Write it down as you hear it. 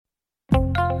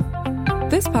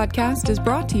This podcast is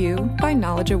brought to you by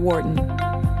Knowledge at Wharton.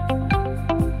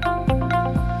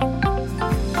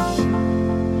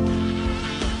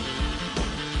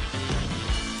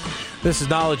 This is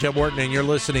Knowledge at Wharton, and you're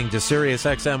listening to Sirius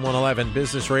XM 111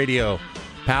 Business Radio,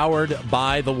 powered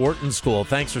by the Wharton School.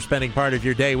 Thanks for spending part of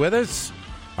your day with us.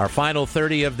 Our final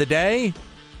 30 of the day.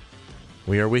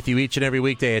 We are with you each and every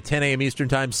weekday at 10 a.m. Eastern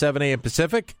Time, 7 a.m.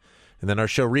 Pacific. And then our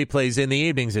show replays in the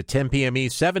evenings at 10 p.m.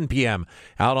 East, 7 p.m.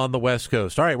 out on the West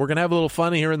Coast. All right, we're going to have a little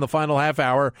fun here in the final half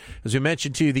hour. As we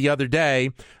mentioned to you the other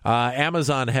day,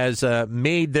 Amazon has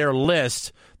made their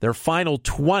list, their final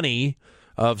 20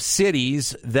 of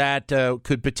cities that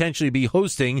could potentially be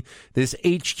hosting this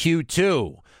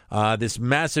HQ2. This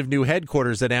massive new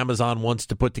headquarters that Amazon wants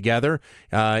to put together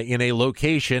in a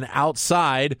location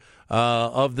outside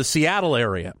of the Seattle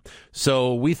area.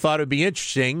 So we thought it would be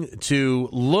interesting to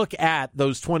look at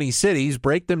those 20 cities,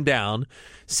 break them down,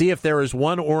 see if there is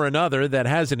one or another that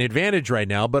has an advantage right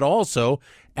now, but also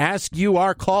ask you,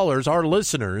 our callers, our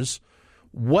listeners,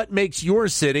 what makes your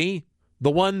city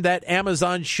the one that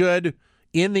Amazon should,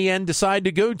 in the end, decide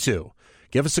to go to.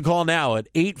 Give us a call now at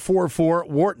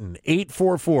 844-WHARTON,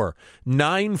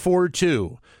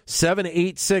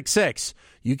 844-942-7866.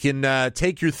 You can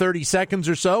take your 30 seconds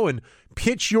or so and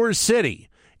pitch your city,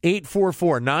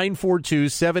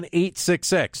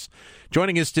 844-942-7866.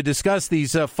 Joining us to discuss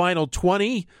these final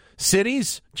 20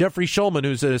 cities, Jeffrey Shulman,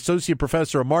 who's an associate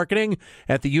professor of marketing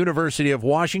at the University of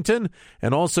Washington.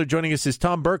 And also joining us is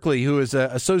Tom Berkeley, who is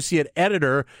an associate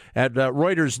editor at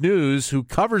Reuters News, who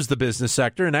covers the business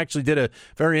sector and actually did a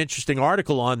very interesting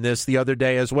article on this the other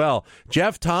day as well.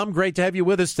 Jeff, Tom, great to have you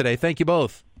with us today. Thank you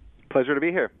both. Pleasure to be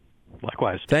here.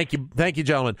 Likewise. Thank you,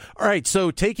 gentlemen. All right,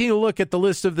 so taking a look at the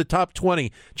list of the top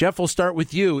 20, Jeff, we'll start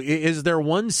with you. Is there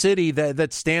one city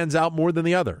that stands out more than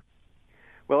the other?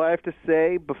 Well, I have to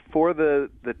say, before the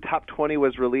top 20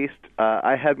 was released,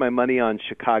 I had my money on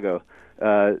Chicago.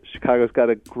 Chicago's got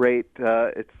a great,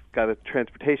 it's got a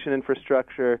transportation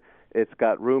infrastructure. It's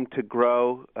got room to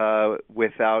grow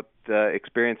without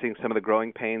experiencing some of the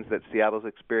growing pains that Seattle's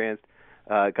experienced.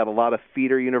 Got a lot of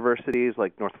feeder universities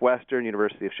like Northwestern,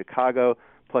 University of Chicago,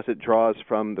 plus it draws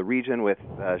from the region with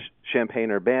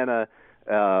Champaign-Urbana,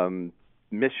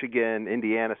 Michigan,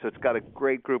 Indiana. So it's got a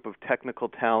great group of technical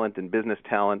talent and business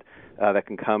talent that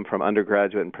can come from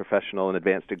undergraduate and professional and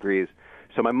advanced degrees.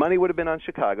 So my money would have been on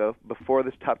Chicago before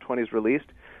this top 20 is released.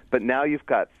 But now you've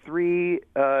got three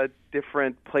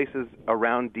different places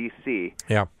around D.C.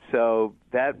 Yeah. So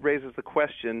that raises the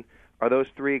question, are those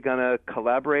three going to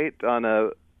collaborate on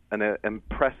an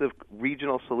impressive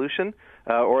regional solution,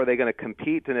 or are they going to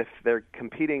compete? And if they're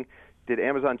competing, did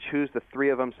Amazon choose the three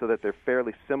of them so that they're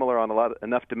fairly similar on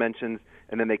enough dimensions,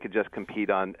 and then they could just compete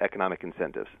on economic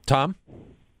incentives? Tom?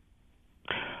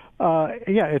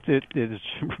 It is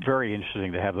very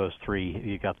interesting to have those three.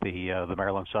 You got the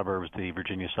Maryland suburbs, the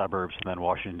Virginia suburbs, and then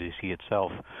Washington, D.C.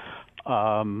 itself.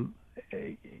 I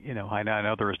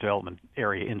know there is development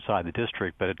area inside the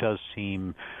district, but that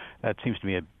seems to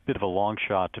me a bit of a long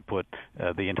shot to put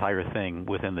the entire thing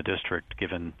within the district,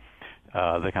 given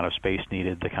the kind of space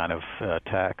needed, the kind of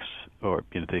tax, or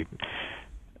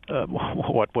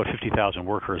what 50,000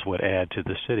 workers would add to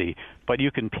the city. But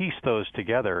you can piece those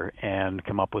together and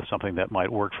come up with something that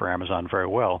might work for Amazon very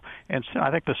well. And so I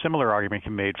think the similar argument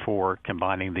can be made for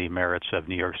combining the merits of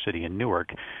New York City and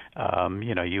Newark.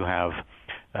 You have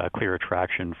clear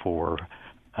attraction for,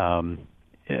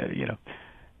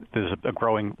 there's a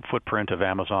growing footprint of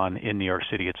Amazon in New York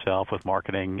City itself with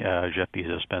marketing. Jeff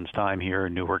Bezos spends time here.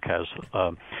 Newark has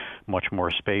much more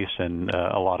space and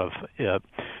a lot of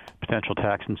potential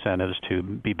tax incentives to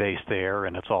be based there,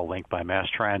 and it's all linked by mass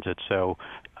transit. So,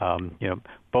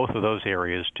 both of those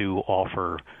areas do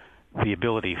offer the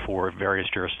ability for various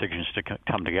jurisdictions to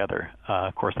come together.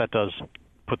 Of course, that does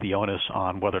put the onus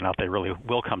on whether or not they really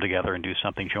will come together and do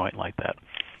something joint like that.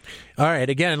 All right.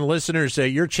 Again, listeners,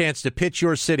 your chance to pitch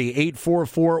your city,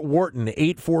 844-WHARTON,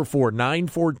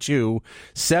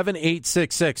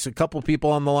 844-942-7866. A couple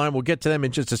people on the line. We'll get to them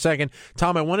in just a second.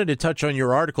 Tom, I wanted to touch on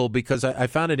your article because I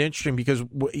found it interesting because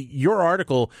your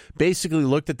article basically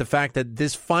looked at the fact that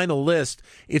this final list,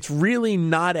 it's really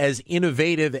not as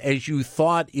innovative as you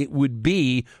thought it would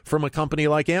be from a company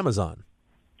like Amazon.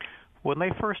 When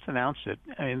they first announced it,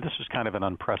 this is kind of an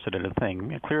unprecedented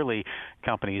thing. Clearly,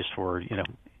 companies for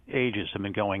ages have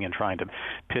been going and trying to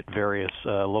pit various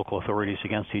local authorities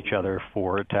against each other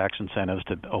for tax incentives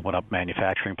to open up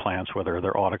manufacturing plants, whether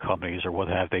they're auto companies or what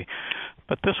have they.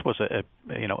 But this was a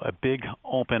big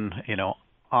open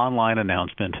online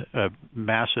announcement, a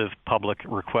massive public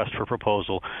request for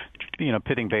proposal,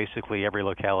 pitting basically every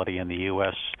locality in the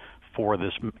U.S. for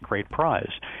this great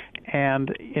prize.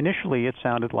 And initially it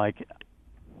sounded like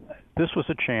this was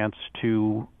a chance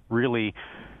to really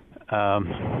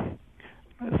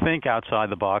think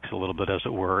outside the box a little bit, as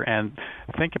it were, and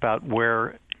think about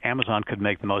where Amazon could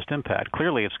make the most impact.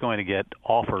 Clearly, it's going to get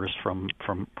offers from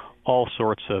all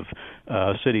sorts of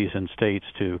cities and states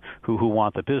who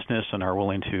want the business and are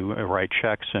willing to write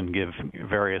checks and give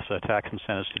various tax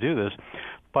incentives to do this.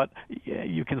 But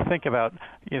you can think about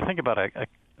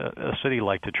a city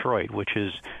like Detroit, which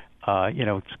is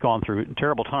it's gone through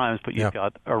terrible times, but you've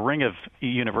got a ring of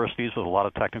universities with a lot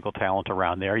of technical talent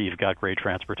around there. You've got great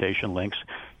transportation links.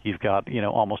 You've got,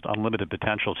 almost unlimited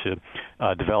potential to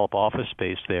develop office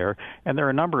space there. And there are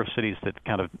a number of cities that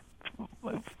kind of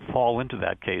fall into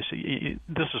that case.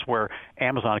 This is where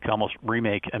Amazon can almost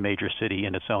remake a major city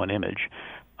in its own image.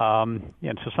 And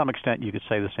to some extent, you could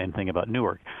say the same thing about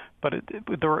Newark. But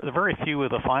there are very few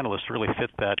of the finalists really fit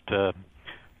that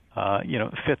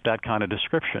fit that kind of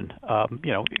description.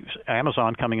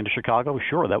 Amazon coming into Chicago,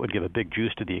 sure, that would give a big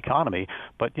juice to the economy.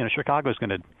 But Chicago's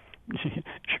a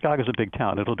big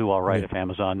town. It'll do all right if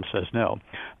Amazon says no.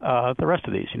 The rest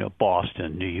of these,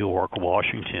 Boston, New York,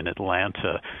 Washington,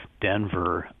 Atlanta,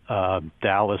 Denver,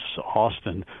 Dallas,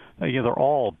 Austin, they're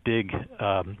all big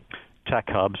tech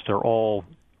hubs. They're all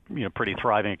pretty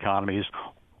thriving economies.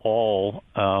 So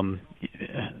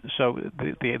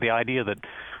the idea that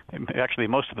actually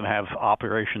most of them have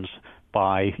operations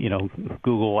by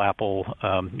Google, Apple,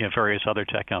 various other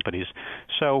tech companies.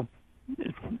 So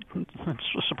it's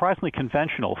surprisingly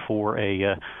conventional for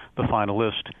the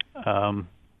finalist.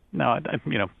 Now,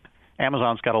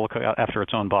 Amazon's got to look after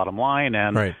its own bottom line,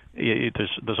 and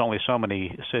there's only so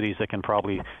many cities that can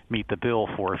probably meet the bill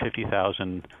for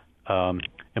 50,000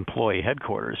 employee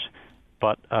headquarters.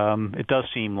 But it does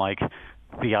seem like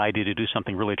the idea to do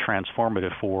something really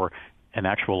transformative for an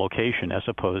actual location as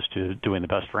opposed to doing the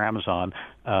best for Amazon,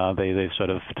 they've sort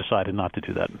of decided not to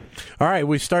do that. All right,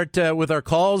 we start with our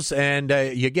calls, and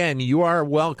again, you are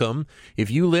welcome. If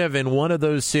you live in one of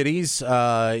those cities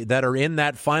that are in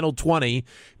that final 20,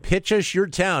 pitch us your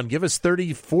town. Give us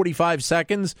 30, 45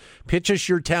 seconds. Pitch us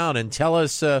your town and tell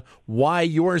us why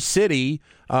your city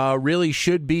really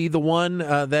should be the one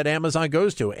that Amazon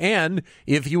goes to. And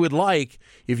if you would like,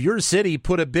 if your city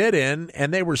put a bid in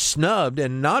and they were snubbed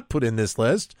and not put in this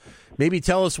list, maybe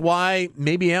tell us why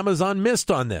maybe Amazon missed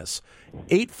on this.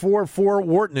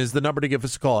 844-WHARTON is the number to give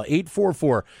us a call.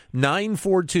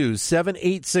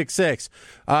 844-942-7866.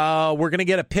 We're going to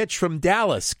get a pitch from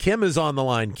Dallas. Kim is on the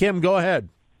line. Kim, go ahead.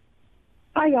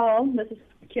 Hi, y'all. This is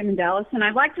Kim in Dallas. And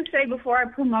I'd like to say before I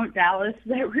promote Dallas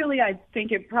that really I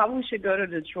think it probably should go to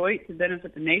Detroit to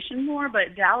benefit the nation more,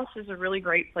 but Dallas is a really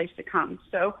great place to come.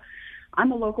 So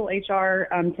I'm a local HR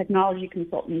technology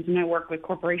consultant, and I work with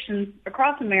corporations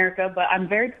across America, but I'm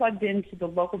very plugged into the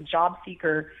local job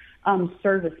seeker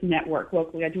service network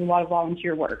locally. I do a lot of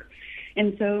volunteer work.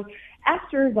 And so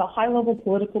after the high-level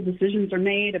political decisions are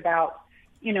made about,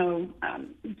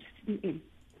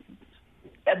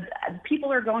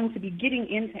 people are going to be getting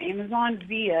into Amazon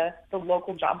via the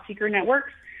local job seeker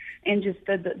networks and just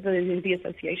the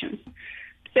associations.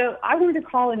 So I wanted to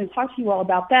call in and talk to you all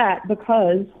about that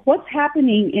because what's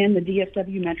happening in the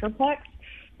DFW Metroplex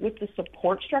with the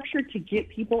support structure to get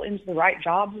people into the right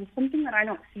jobs is something that I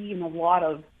don't see in a lot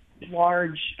of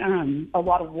large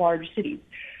cities.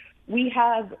 We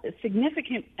have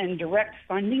significant and direct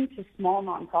funding to small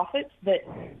nonprofits that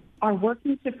are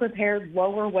working to prepare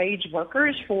lower wage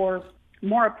workers for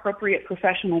more appropriate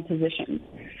professional positions.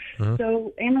 Mm-hmm.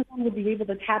 So Amazon would be able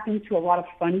to tap into a lot of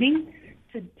funding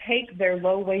to take their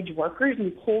low wage workers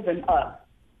and pull them up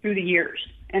through the years.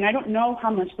 And I don't know how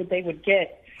much that they would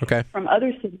get from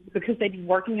other cities because they'd be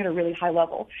working at a really high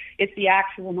level. It's the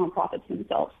actual nonprofits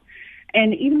themselves.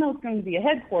 And even though it's going to be a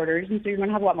headquarters, and so you're going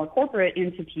to have a lot more corporate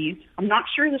entities, I'm not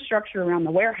sure the structure around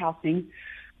the warehousing,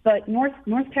 but North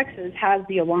Texas has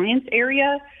the Alliance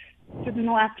area. So in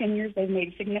the last 10 years, they've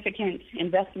made significant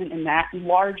investment in that.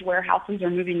 Large warehouses are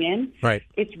moving in. Right.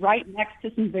 It's right next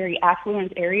to some very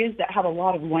affluent areas that have a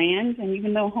lot of land. And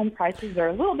even though home prices are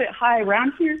a little bit high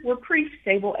around here, we're pretty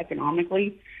stable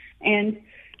economically. And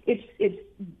I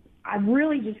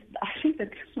think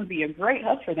that this would be a great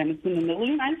hub for them. It's in the middle of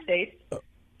the United States.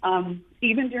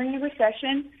 Even during the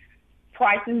recession,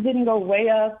 prices didn't go way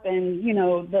up, and,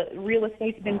 the real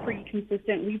estate's been pretty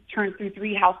consistent. We've turned through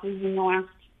 3 houses in the last,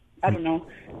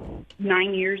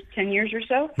 9 years, 10 years or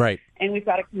so. Right. And we've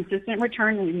got a consistent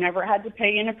return, and we've never had to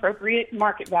pay inappropriate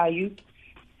market value.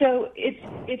 So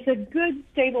it's a good,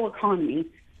 stable economy.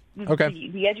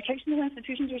 Okay. The educational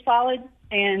institutions are solid,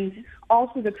 and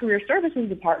also the career services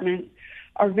department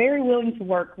are very willing to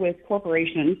work with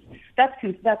corporations. That's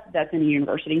any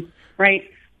university, right?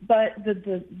 But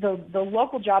the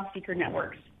local job seeker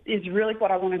networks is really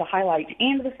what I wanted to highlight,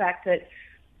 and the fact that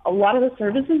a lot of the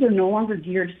services are no longer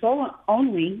geared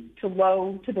only to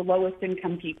the lowest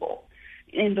income people.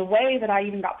 And the way that I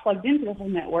even got plugged into the whole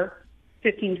network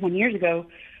 15, 20 years ago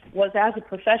was as a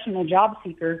professional job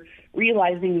seeker,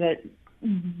 realizing that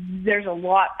there's a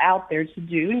lot out there to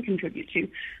do and contribute to.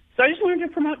 So I just wanted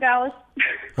to promote Dallas.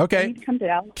 Okay. I need to come to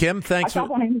Dallas. Kim, thanks.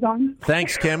 On Amazon.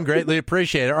 Thanks, Kim. Greatly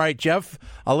appreciate it. All right, Jeff,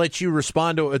 I'll let you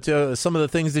respond to some of the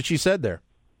things that you said there.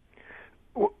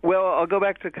 Well, I'll go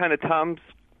back to kind of Tom's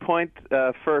point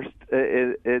first,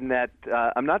 in that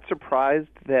I'm not surprised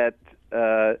that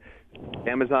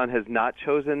Amazon has not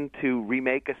chosen to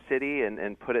remake a city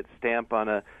and put its stamp on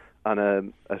a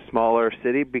smaller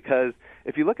city, because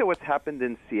if you look at what's happened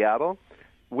in Seattle,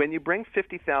 when you bring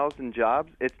 50,000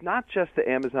 jobs, it's not just the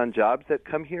Amazon jobs that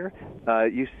come here.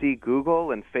 You see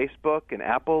Google and Facebook and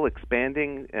Apple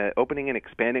opening and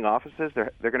expanding offices.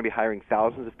 They're going to be hiring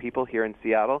thousands of people here in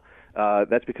Seattle.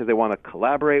 That's because they want to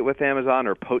collaborate with Amazon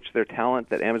or poach their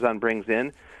talent that Amazon brings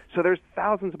in. So there's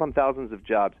thousands upon thousands of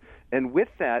jobs. And with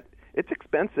that, it's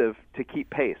expensive to keep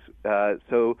pace.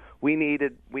 So we need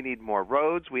more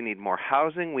roads, we need more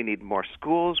housing, we need more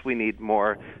schools, we need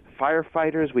more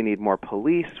firefighters, we need more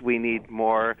police, we need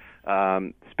more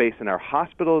space in our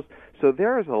hospitals. So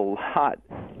there is a lot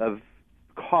of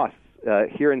costs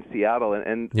here in Seattle,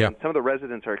 and some of the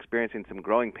residents are experiencing some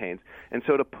growing pains. And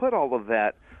so to put all of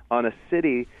that on a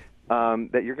city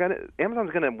that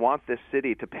Amazon's going to want this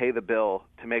city to pay the bill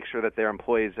to make sure that their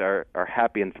employees are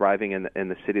happy and thriving in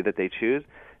the city that they choose.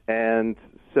 And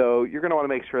so you're going to want to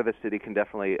make sure the city can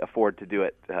definitely afford to do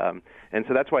it. And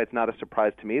so that's why it's not a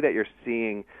surprise to me that you're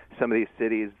seeing some of these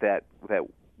cities that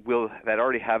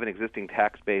already have an existing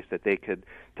tax base that they could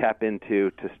tap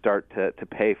into to start to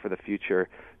pay for the future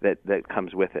that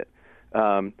comes with it.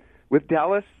 With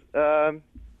Dallas,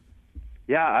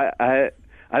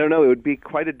 I don't know. It would be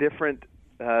quite a different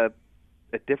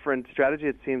strategy.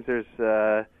 It seems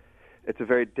it's a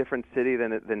very different city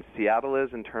than Seattle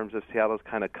is, in terms of Seattle's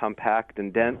kind of compact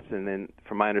and dense, and then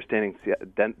from my understanding,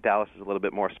 Dallas is a little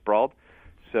bit more sprawled.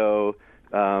 So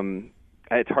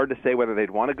it's hard to say whether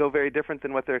they'd want to go very different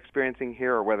than what they're experiencing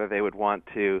here, or whether they would want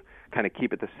to kind of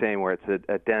keep it the same, where it's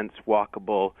a dense,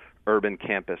 walkable, urban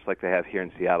campus like they have here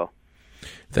in Seattle.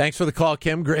 Thanks for the call,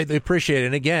 Kim. Greatly appreciate it.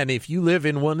 And again, if you live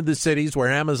in one of the cities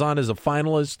where Amazon is a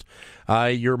finalist,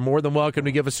 you're more than welcome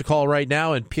to give us a call right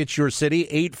now and pitch your city.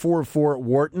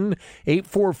 844-WHARTON,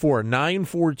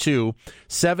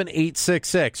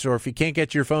 844-942-7866. Or if you can't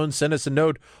get to your phone, send us a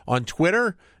note on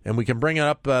Twitter, and we can bring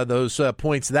up those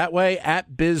points that way,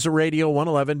 at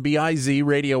BizRadio111, B-I-Z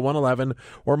Radio 111,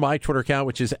 or my Twitter account,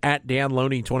 which is at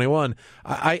DanLoney21.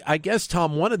 I guess,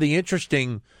 Tom, one of the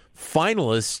interesting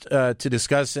finalists to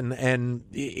discuss, and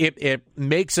it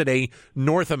makes it a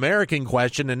North American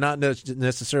question and not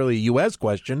necessarily a U.S.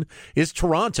 question, is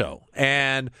Toronto.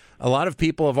 And a lot of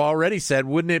people have already said,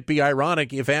 wouldn't it be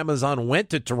ironic if Amazon went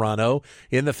to Toronto,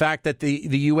 in the fact that the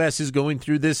U.S. is going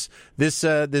through this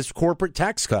corporate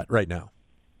tax cut right now?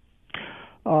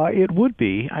 It would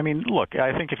be. I mean, look,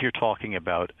 I think if you're talking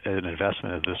about an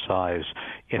investment of this size,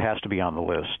 it has to be on the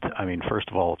list. I mean, first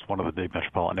of all, it's one of the big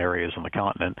metropolitan areas on the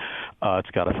continent.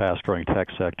 It's got a fast-growing tech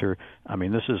sector. I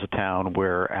mean, this is a town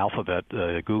where Alphabet,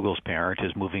 Google's parent,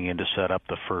 is moving in to set up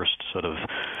the first sort of,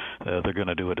 they're going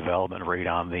to do a development right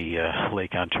on the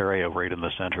Lake Ontario, right in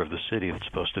the center of the city. It's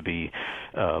supposed to be,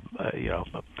 a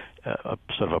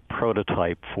sort of a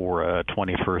prototype for a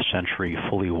 21st century,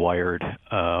 fully wired,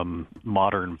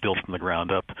 modern, built from the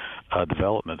ground up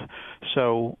development.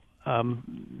 So,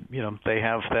 they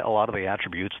have a lot of the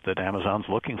attributes that Amazon's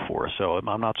looking for. So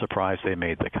I'm not surprised they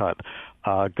made the cut.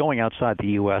 Going outside the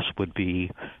U.S. would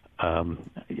be,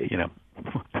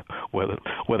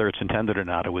 whether it's intended or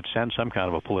not, it would send some kind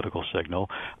of a political signal.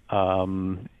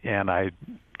 And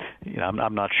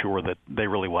I'm not sure that they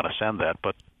really want to send that,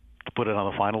 but to put it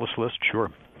on the finalist list, sure.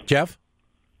 Jeff?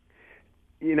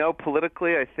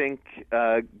 Politically, I think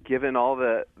given all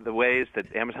the ways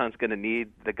that Amazon's going to need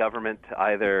the government to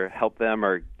either help them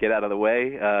or get out of the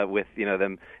way, with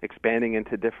them expanding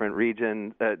into different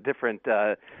regions, different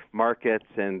markets,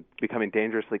 and becoming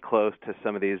dangerously close to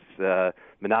some of these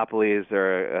monopolies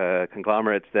or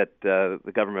conglomerates that the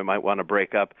government might want to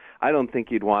break up, I don't think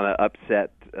you'd want to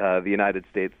upset the United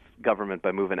States government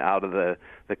by moving out of the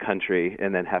country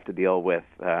and then have to deal with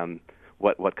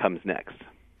what comes next.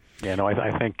 Yeah, no,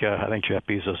 I think Jeff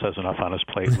Bezos has enough on his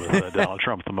plate with Donald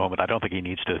Trump at the moment. I don't think he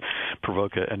needs to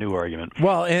provoke a new argument.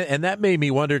 Well, and that made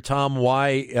me wonder, Tom,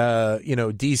 why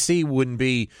D.C. wouldn't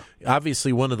be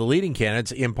obviously one of the leading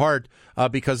candidates, in part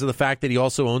because of the fact that he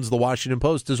also owns the Washington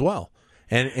Post as well,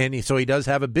 so he does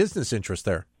have a business interest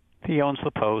there. He owns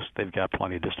the Post. They've got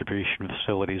plenty of distribution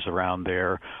facilities around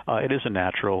there. It is a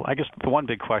natural. I guess the one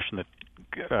big question that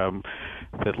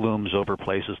looms over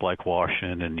places like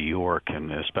Washington and New York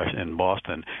and especially in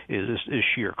Boston is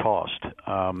sheer cost.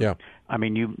 Yeah. I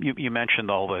mean, you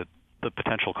mentioned all the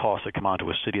potential costs that come onto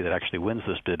a city that actually wins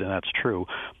this bid, and that's true.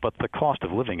 But the cost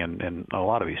of living in a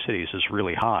lot of these cities is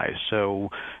really high. So,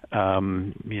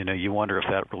 you wonder if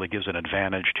that really gives an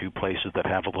advantage to places that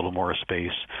have a little more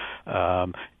space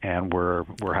and where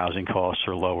housing costs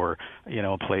are lower.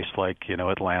 A place like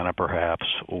Atlanta, perhaps,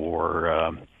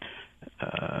 or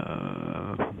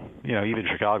even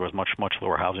Chicago has much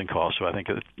lower housing costs. So I think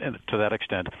to that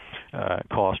extent,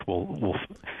 cost will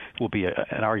be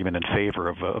an argument in favor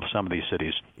of some of these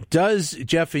cities. Does,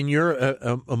 Jeff, in your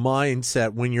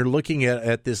mindset, when you're looking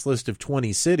at this list of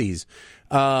 20 cities,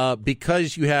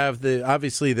 because you have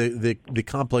the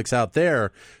complex out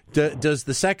there, does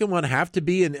the second one have to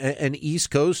be an East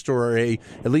Coast or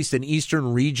at least an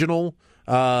Eastern regional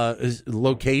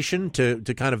location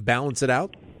to kind of balance it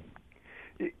out?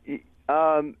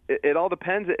 It all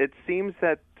depends. It seems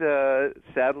that,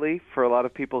 sadly, for a lot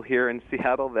of people here in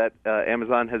Seattle, that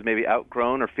Amazon has maybe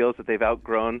outgrown or feels that they've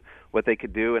outgrown what they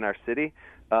could do in our city.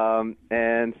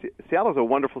 And Seattle is a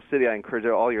wonderful city. I encourage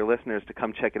all your listeners to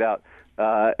come check it out.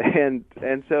 And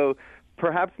so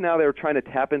perhaps now they're trying to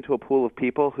tap into a pool of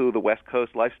people who the West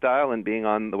Coast lifestyle and being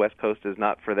on the West Coast is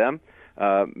not for them.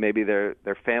 Maybe their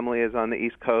family is on the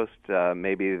East Coast.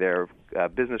 Maybe their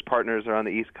business partners are on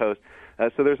the East Coast.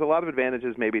 So there's a lot of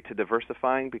advantages maybe to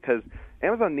diversifying because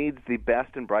Amazon needs the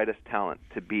best and brightest talent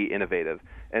to be innovative.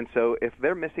 And so if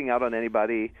they're missing out on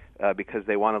anybody because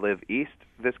they want to live east,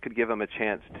 this could give them a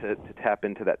chance to tap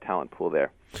into that talent pool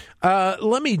there.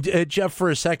 Let me, Jeff, for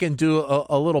a second, do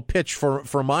a little pitch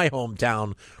for my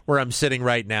hometown where I'm sitting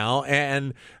right now.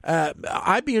 And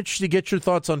I'd be interested to get your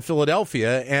thoughts on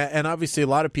Philadelphia. And obviously, a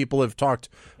lot of people have talked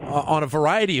on a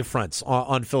variety of fronts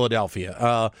on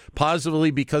Philadelphia.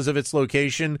 Positively because of its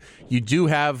location. You do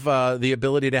have the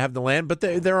ability to have the land, but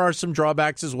there are some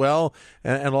drawbacks as well.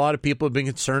 And a lot of people have been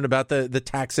concerned about the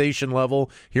taxation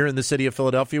level here in the city of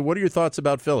Philadelphia. What are your thoughts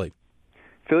about Philly?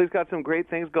 Philly's got some great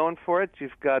things going for it.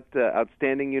 You've got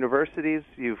outstanding universities.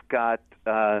 You've got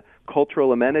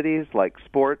cultural amenities like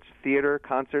sports, theater,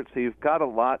 concerts. So you've got a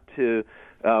lot to,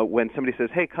 when somebody says,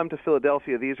 hey, come to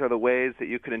Philadelphia, these are the ways that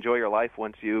you can enjoy your life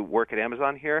once you work at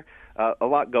Amazon here. A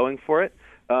lot going for it.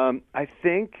 I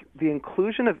think the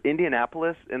inclusion of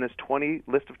Indianapolis in this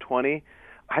list of 20,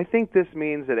 I think this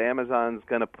means that Amazon's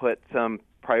going to put some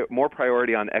more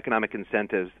priority on economic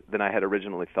incentives than I had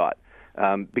originally thought.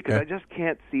 Because I just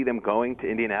can't see them going to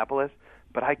Indianapolis,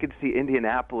 but I could see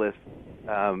Indianapolis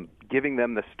giving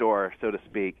them the store, so to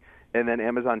speak, and then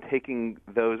Amazon taking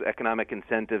those economic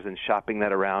incentives and shopping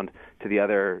that around to the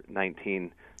other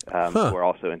 19 who are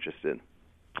also interested.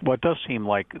 Well, it does seem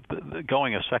like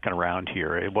going a second round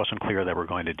here, it wasn't clear that we're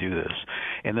going to do this.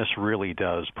 And this really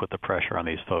does put the pressure on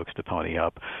these folks to pony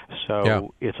up.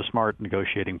 So It's a smart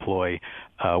negotiating ploy.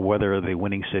 Whether the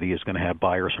winning city is going to have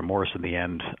buyer's remorse in the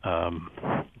end,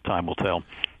 time will tell.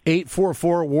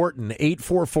 844-WHARTON,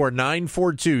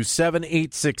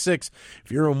 844-942-7866.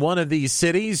 If you're in one of these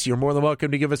cities, you're more than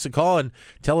welcome to give us a call and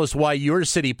tell us why your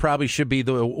city probably should be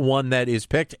the one that is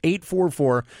picked.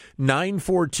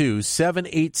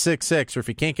 844-942-7866. Or if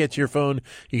you can't get to your phone,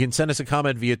 you can send us a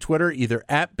comment via Twitter, either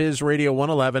at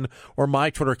BizRadio111 or my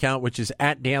Twitter account, which is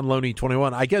at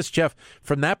DanLoney21. I guess, Jeff,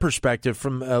 from that perspective,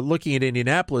 from looking at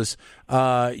Indianapolis,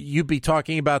 you'd be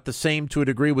talking about the same to a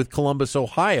degree with Columbus,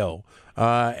 Ohio.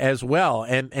 As well,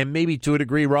 and maybe to a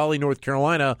degree Raleigh, North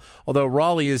Carolina, although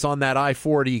Raleigh is on that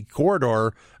I-40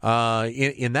 corridor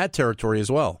in that territory as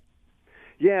well.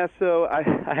 Yeah, so I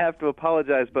have to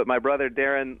apologize, but my brother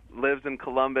Darren lives in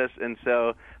Columbus, and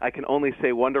so I can only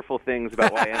say wonderful things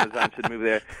about why Amazon should move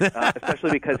there, especially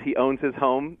because he owns his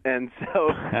home, and so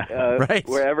right.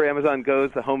 Wherever Amazon goes,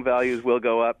 the home values will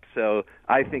go up, so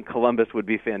I think Columbus would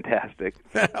be fantastic.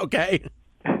 Okay.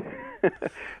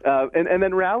 And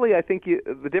then Raleigh, I think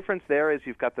the difference there is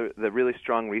you've got the really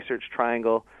strong research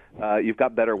triangle. You've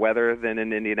got better weather than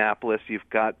in Indianapolis. You've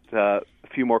got a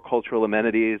few more cultural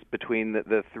amenities between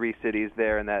the three cities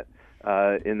there in that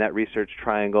research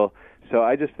triangle. So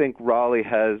I just think Raleigh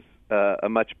has a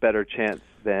much better chance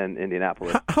than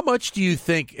Indianapolis. How much do you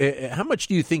think? How much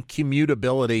do you think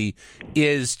commutability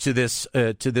is to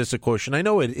this equation? I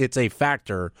know it's a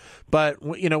factor, but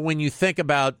when you think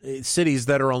about cities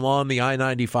that are along the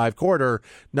I-95 corridor,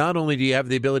 not only do you have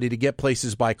the ability to get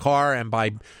places by car and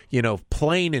by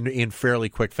plane in fairly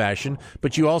quick fashion,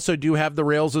 but you also do have the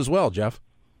rails as well, Jeff.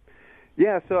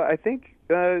 Yeah, so I think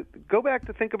go back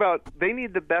to think about they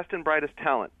need the best and brightest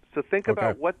talent. So think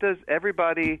about what does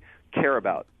everybody care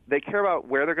about. They care about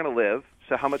where they're going to live,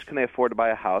 so how much can they afford to buy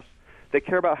a house. They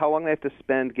care about how long they have to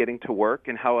spend getting to work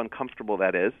and how uncomfortable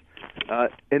that is.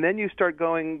 And then you start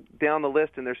going down the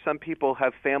list, and there's some people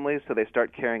have families, so they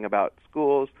start caring about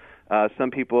schools.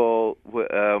 Some people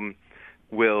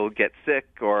will get sick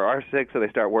or are sick, so they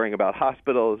start worrying about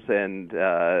hospitals and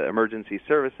emergency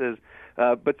services.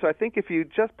 But so I think if you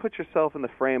just put yourself in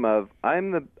the frame of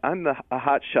I'm a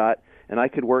hot shot and I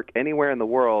could work anywhere in the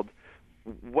world,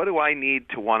 what do I need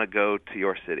to want to go to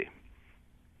your city?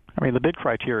 I mean, the bid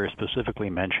criteria specifically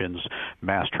mentions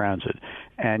mass transit,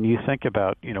 and you think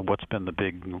about, what's been the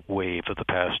big wave of the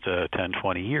past 10,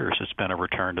 20 years. It's been a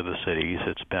return to the cities.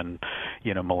 It's been,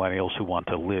 millennials who want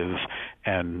to live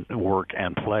and work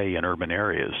and play in urban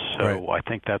areas. So right. I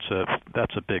think that's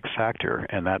a big factor,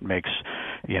 and that makes,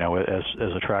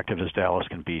 as attractive as Dallas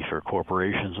can be for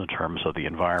corporations in terms of the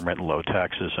environment, low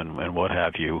taxes, and what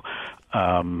have you.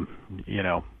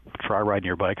 Try riding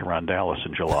your bike around Dallas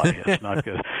in July. It's not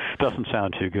good. Doesn't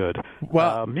sound too good.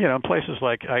 Well, in places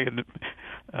like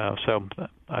so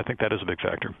I think that is a big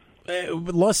factor.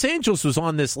 Los Angeles was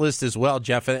on this list as well,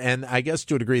 Jeff, and I guess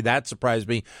to a degree that surprised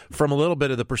me from a little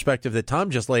bit of the perspective that Tom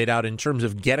just laid out in terms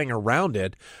of getting around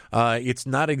it. It's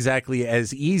not exactly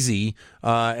as easy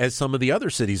as some of the other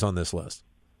cities on this list.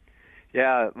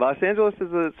 Yeah, Los Angeles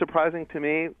is surprising to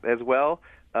me as well.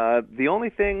 The only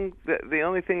thing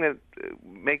that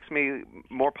makes me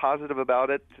more positive about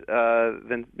it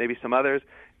than maybe some others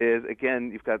is,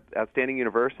 again, you've got outstanding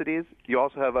universities. You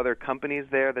also have other companies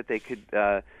there that they could,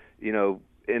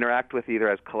 interact with either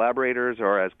as collaborators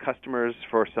or as customers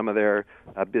for some of their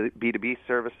B2B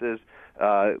services,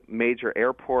 major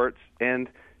airports, and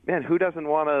man, who doesn't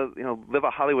want to, live a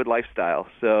Hollywood lifestyle?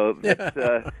 So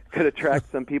that could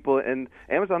attract some people. And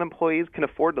Amazon employees can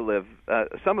afford to live.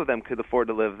 Some of them could afford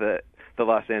to live the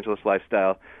Los Angeles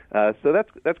lifestyle. So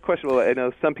that's questionable. I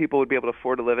know some people would be able to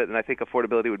afford to live it, and I think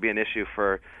affordability would be an issue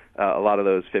for a lot of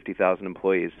those 50,000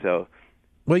 employees. So.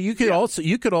 Well, you could also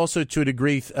to a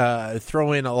degree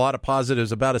throw in a lot of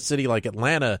positives about a city like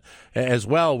Atlanta as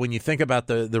well. When you think about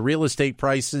the real estate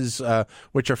prices,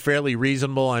 which are fairly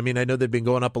reasonable. I mean, I know they've been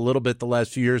going up a little bit the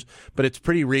last few years, but it's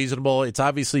pretty reasonable. It's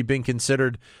obviously been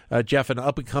considered, Jeff, an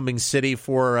up-and-coming city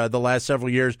for the last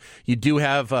several years. You do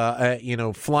have,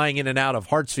 flying in and out of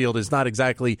Hartsfield is not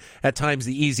exactly at times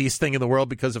the easiest thing in the world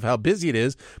because of how busy it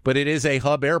is, but it is a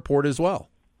hub airport as well.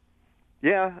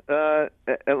 Yeah,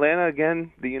 Atlanta,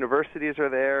 again, the universities are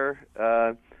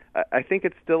there. I think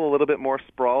it's still a little bit more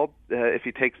sprawled. If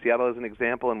you take Seattle as an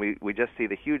example, and we just see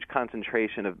the huge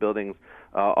concentration of buildings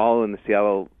all in the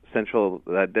Seattle central,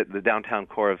 the downtown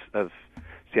core of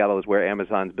Seattle is where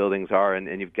Amazon's buildings are,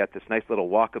 and you've got this nice little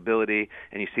walkability,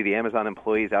 and you see the Amazon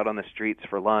employees out on the streets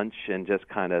for lunch and just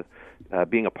kind of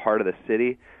being a part of the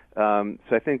city. So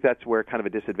I think that's where kind of a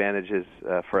disadvantage is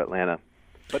for Atlanta.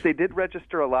 But they did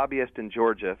register a lobbyist in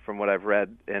Georgia, from what I've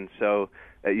read, and so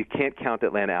you can't count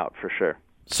Atlanta out for sure.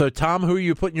 So, Tom, who are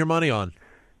you putting your money on?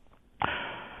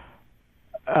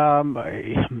 I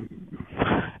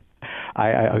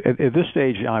at this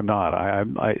stage, I'm not.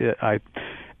 I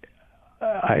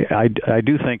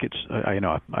do think it's.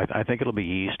 I think it'll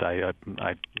be east. I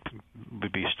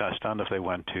would be stunned if they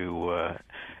went to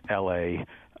L.A.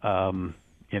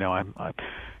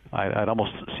 I'd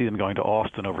almost see them going to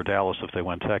Austin over Dallas if they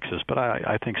went Texas, but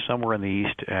I think somewhere in the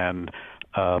east and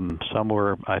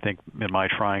somewhere, I think, in my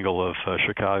triangle of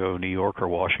Chicago, New York, or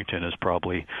Washington is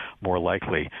probably more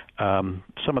likely. Some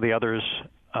of the others,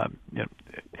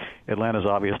 Atlanta's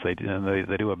obvious, they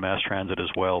do have mass transit as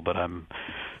well, but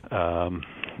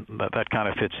that kind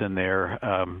of fits in there.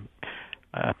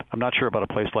 I'm not sure about a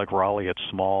place like Raleigh. It's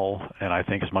small, and I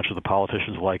think as much as the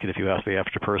politicians like it, if you ask the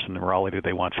average person in Raleigh, do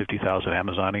they want 50,000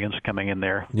 Amazonians coming in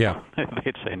there? Yeah,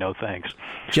 they'd say no, thanks.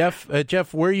 Jeff,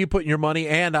 where are you putting your money?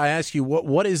 And I ask you,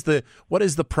 what is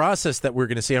the process that we're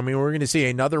going to see? I mean, we're going to see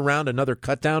another round, another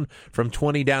cut down from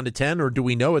 20 down to 10, or do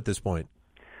we know at this point?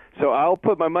 So I'll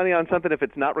put my money on something if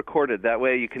it's not recorded. That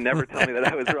way, you can never tell me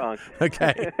that I was wrong.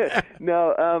 Okay.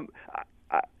 No.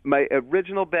 My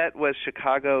original bet was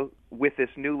Chicago. With this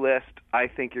new list, I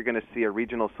think you're going to see a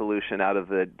regional solution out of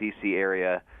the D.C.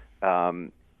 area,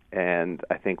 and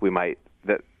I think we might.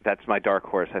 that's my dark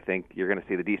horse. I think you're going to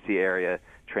see the D.C. area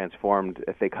transformed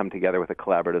if they come together with a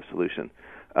collaborative solution.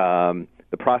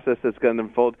 The process that's going to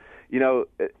unfold,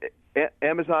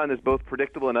 Amazon is both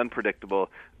predictable and unpredictable.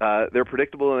 They're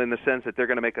predictable in the sense that they're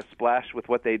going to make a splash with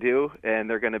what they do, and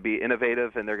they're going to be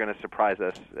innovative, and they're going to surprise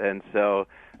us. And so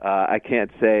I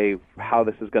can't say how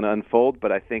this is going to unfold,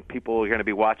 but I think people are going to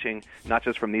be watching not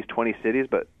just from these 20 cities,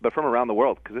 but from around the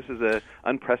world, because this is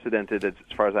unprecedented as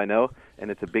far as I know, and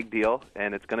it's a big deal,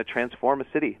 and it's going to transform a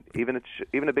city. Even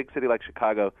a big city like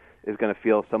Chicago is going to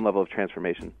feel some level of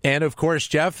transformation. And, of course,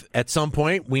 Jeff, at some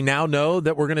point, we now know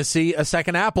that we're going to see a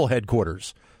second Apple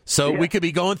headquarters. So we could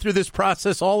be going through this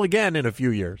process all again in a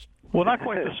few years. Well, not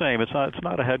quite the same. It's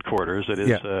not a headquarters. It is,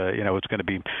 it's going to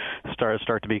be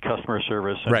start to be customer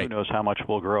service, and who knows how much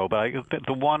will grow. But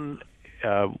the one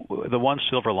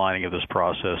silver lining of this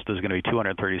process, there's going to be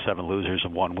 237 losers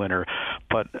and one winner,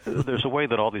 but there's a way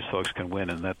that all these folks can win,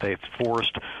 in that they've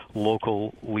forced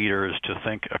local leaders to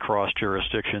think across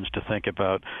jurisdictions, to think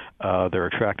about their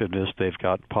attractiveness. They've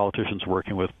got politicians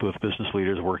working with business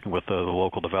leaders, working with the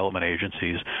local development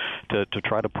agencies to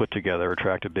try to put together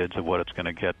attractive bids of what it's going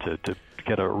to get to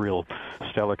get a real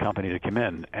stellar company to come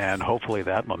in. And hopefully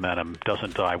that momentum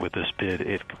doesn't die with this bid.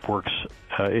 It works.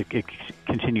 It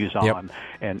continues on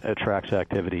and attracts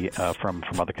activity from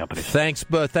other companies. Thanks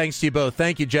to you both.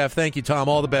 Thank you, Jeff. Thank you, Tom.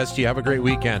 All the best to you. Have a great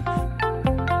weekend.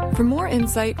 For more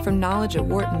insight from Knowledge at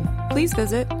Wharton, please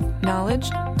visit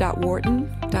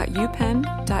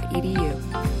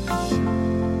knowledge.wharton.upenn.edu.